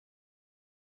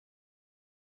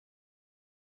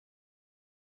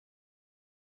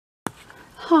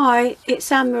Hi,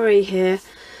 it's Anne-Marie here.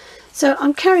 So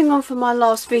I'm carrying on from my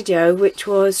last video, which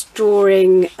was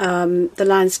drawing the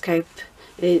landscape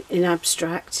in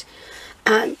abstract,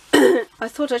 and I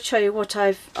thought I'd show you what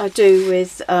I do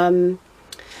with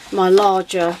my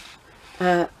larger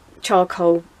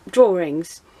charcoal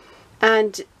drawings.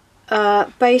 And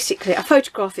basically I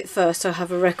photograph it first so I have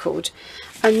a record,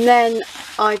 and then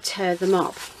I tear them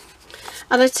up.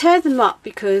 And I tear them up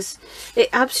because it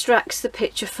abstracts the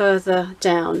picture further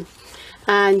down,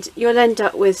 and you'll end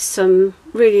up with some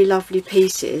really lovely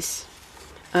pieces,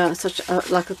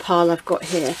 like a pile I've got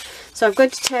here. So I'm going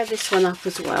to tear this one up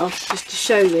as well, just to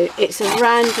show you it's a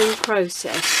random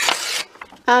process.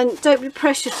 And don't be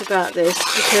precious about this,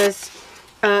 because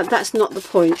that's not the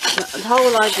point. The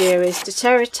whole idea is to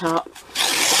tear it up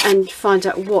and find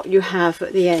out what you have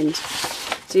at the end.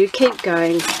 So you keep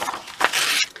going.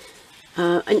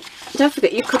 And don't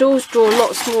forget, you could always draw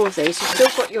lots more of these. You've still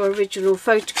got your original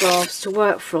photographs to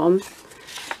work from,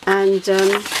 and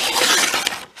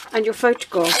your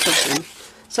photographs of them.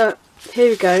 So here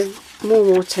we go,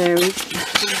 more tearing.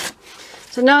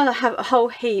 So now I have a whole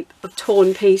heap of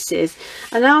torn pieces,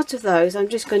 and out of those I'm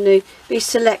just going to be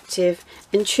selective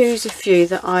and choose a few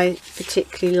that I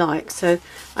particularly like. So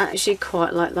I actually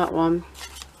quite like that one.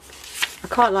 I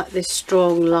quite like this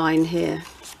strong line here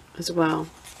as well.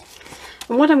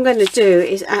 And what I'm going to do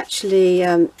is actually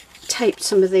tape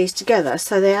some of these together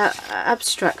so they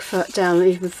abstract down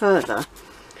even further.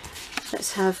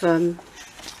 Let's have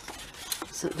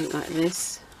something like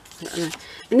this.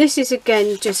 And this is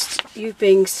again just you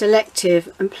being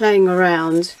selective and playing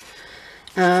around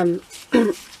and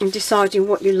deciding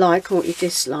what you like and what you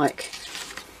dislike.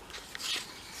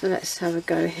 So let's have a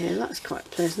go here. That's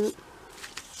quite pleasant.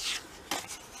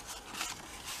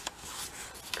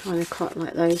 Kind of quite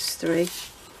like those three.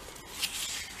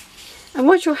 And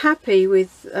once you're happy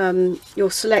with your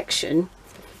selection,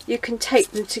 you can tape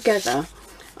them together.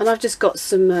 And I've just got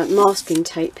some masking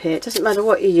tape here. It doesn't matter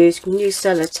what you use can use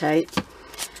sellotape.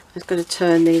 I'm just going to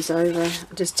turn these over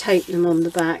and just tape them on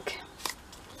the back,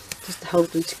 just to hold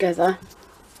them together.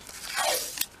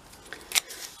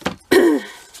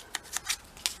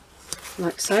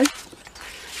 Like so.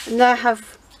 And now I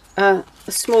have a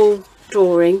small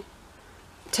drawing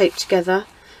taped together,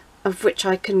 of which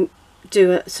I can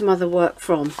do some other work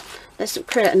from. Let's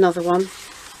create another one.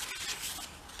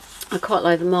 I quite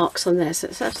like the marks on there, so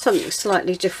let's have something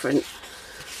slightly different.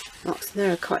 Marks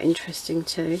there are quite interesting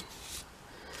too.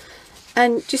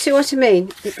 And do you see what I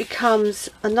mean? It becomes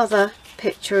another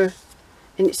picture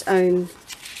in its own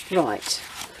right.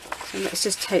 So let's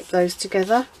just tape those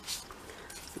together,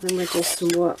 and then we'll do some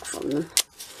work from them.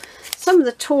 Some of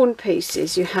the torn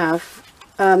pieces you have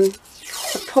are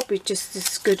probably just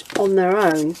as good on their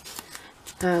own,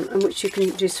 and which you can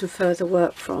do some further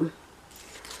work from.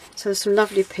 So there's some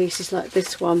lovely pieces like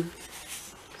this one.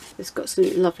 It's got some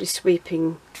lovely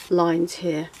sweeping lines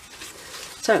here.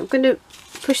 So I'm going to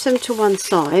push them to one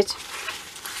side,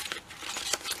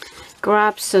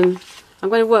 grab some, I'm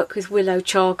going to work with willow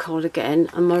charcoal again,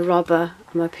 and my rubber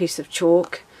and my piece of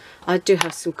chalk. I do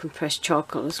have some compressed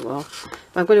charcoal as well,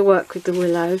 but I'm going to work with the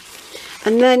willow.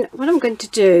 And then what I'm going to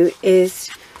do is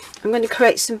I'm going to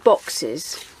create some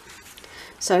boxes.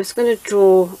 So I'm just going to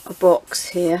draw a box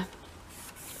here,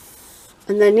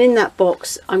 and then in that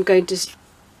box I'm going to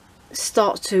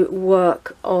start to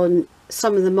work on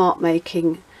some of the mark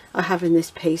making I have in this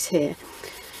piece here.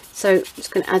 So I'm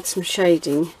just going to add some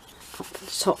shading up at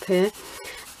the top here,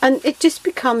 and it just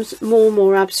becomes more and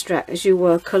more abstract as you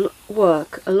work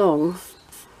along.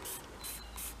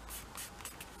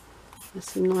 There's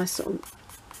some nice sort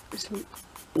of some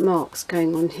marks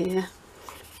going on here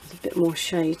with a bit more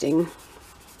shading.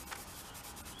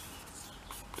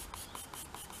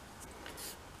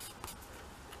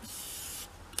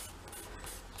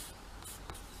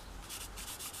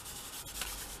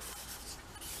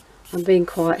 I'm being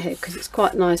quiet here because it's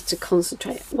quite nice to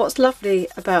concentrate. What's lovely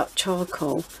about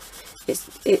charcoal is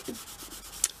it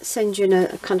sends you in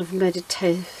a kind of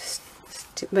meditative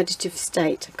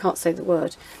state. I can't say the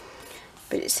word,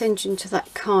 but it sends you into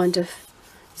that kind of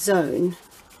zone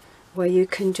where you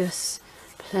can just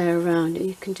play around and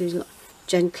you can do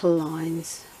gentle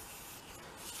lines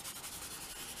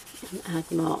and add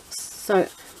marks. So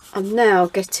I'm now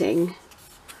getting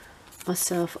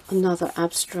myself another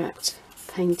abstract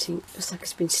painting, just like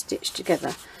it's been stitched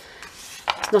together.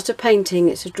 It's not a painting,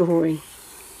 it's a drawing.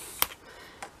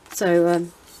 So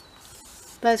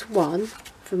there's one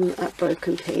from that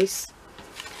broken piece,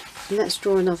 and let's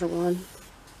draw another one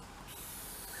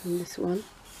from this one.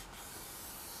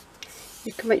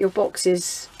 You can make your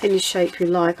boxes any shape you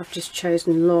like. I've just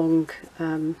chosen long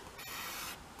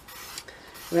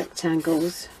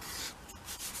rectangles.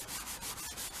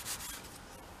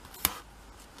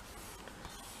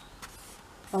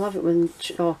 I love it when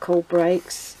charcoal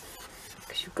breaks,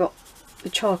 because you've got the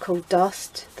charcoal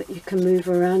dust that you can move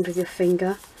around with your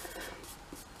finger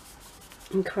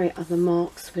and create other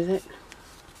marks with it.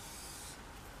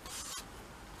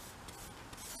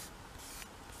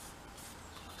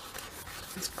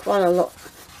 There's quite a lot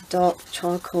of dark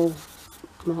charcoal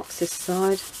marks this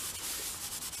side.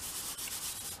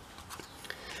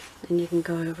 Then you can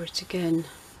go over it again.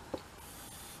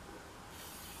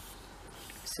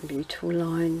 Some beautiful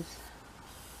lines.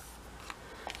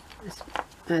 Let's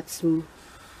add some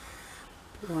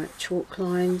white chalk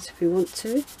lines if you want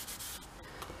to.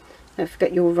 Don't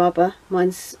forget your rubber.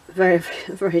 Mine's very,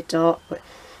 very dark, but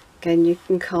again you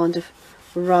can kind of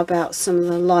rub out some of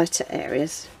the lighter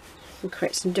areas and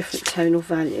create some different tonal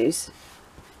values.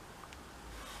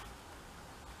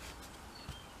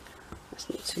 That's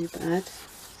not too bad.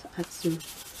 So add some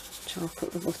charcoal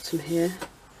at the bottom here.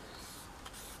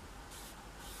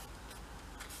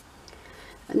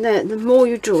 And then the more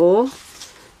you draw,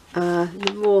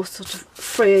 the more sort of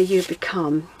freer you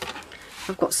become.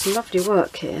 I've got some lovely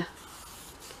work here.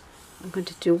 I'm going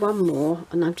to do one more,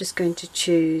 and I'm just going to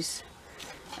choose,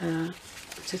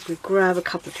 just going to grab a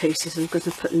couple of pieces and I'm going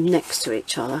to put them next to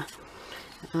each other.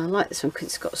 I like this one because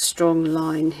it's got a strong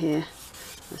line here,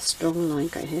 a strong line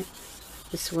going here,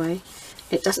 this way.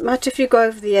 It doesn't matter if you go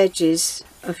over the edges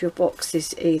of your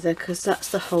boxes either, because that's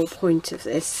the whole point of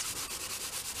this.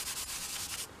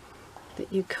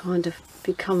 That you kind of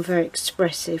become very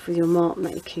expressive with your mark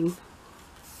making.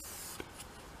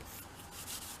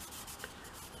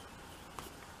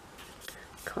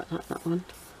 Quite like that one.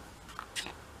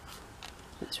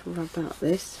 Let's rub out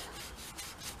this.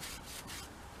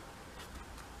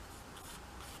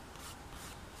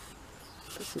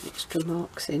 Put some extra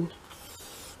marks in.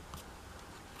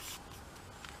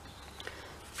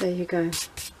 There you go.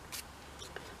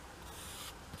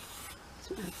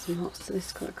 Add some marks to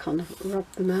this, got to kind of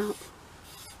rub them out.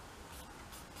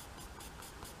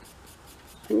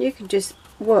 And you can just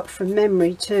work from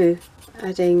memory too,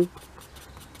 adding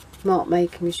mark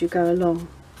making as you go along.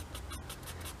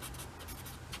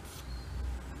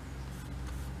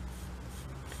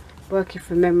 Working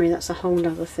from memory, that's a whole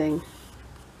other thing.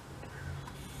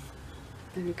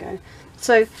 There we go.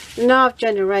 So now I've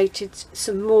generated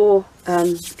some more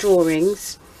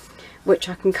drawings which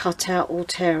I can cut out or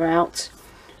tear out.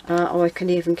 Or I can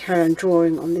even carry on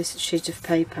drawing on this sheet of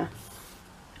paper,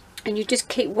 and you just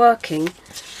keep working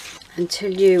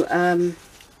until you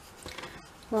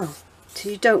well,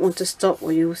 till you don't want to stop,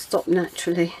 or you will stop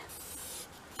naturally.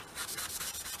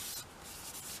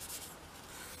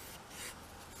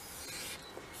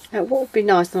 What would be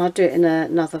nice, and I'll do it in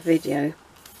another video,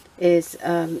 is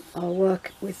I'll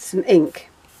work with some ink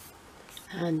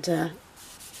and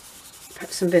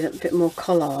perhaps a bit more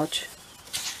collage,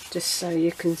 just so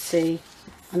you can see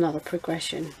another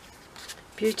progression.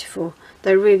 Beautiful.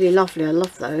 They're really lovely. I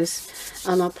love those,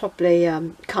 and I'll probably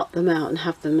cut them out and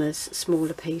have them as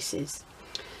smaller pieces.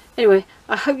 Anyway,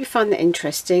 I hope you find that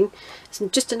interesting. It's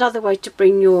just another way to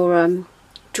bring your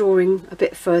drawing a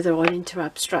bit further on into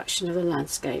abstraction of the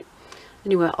landscape.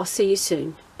 Anyway, I'll see you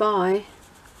soon. Bye.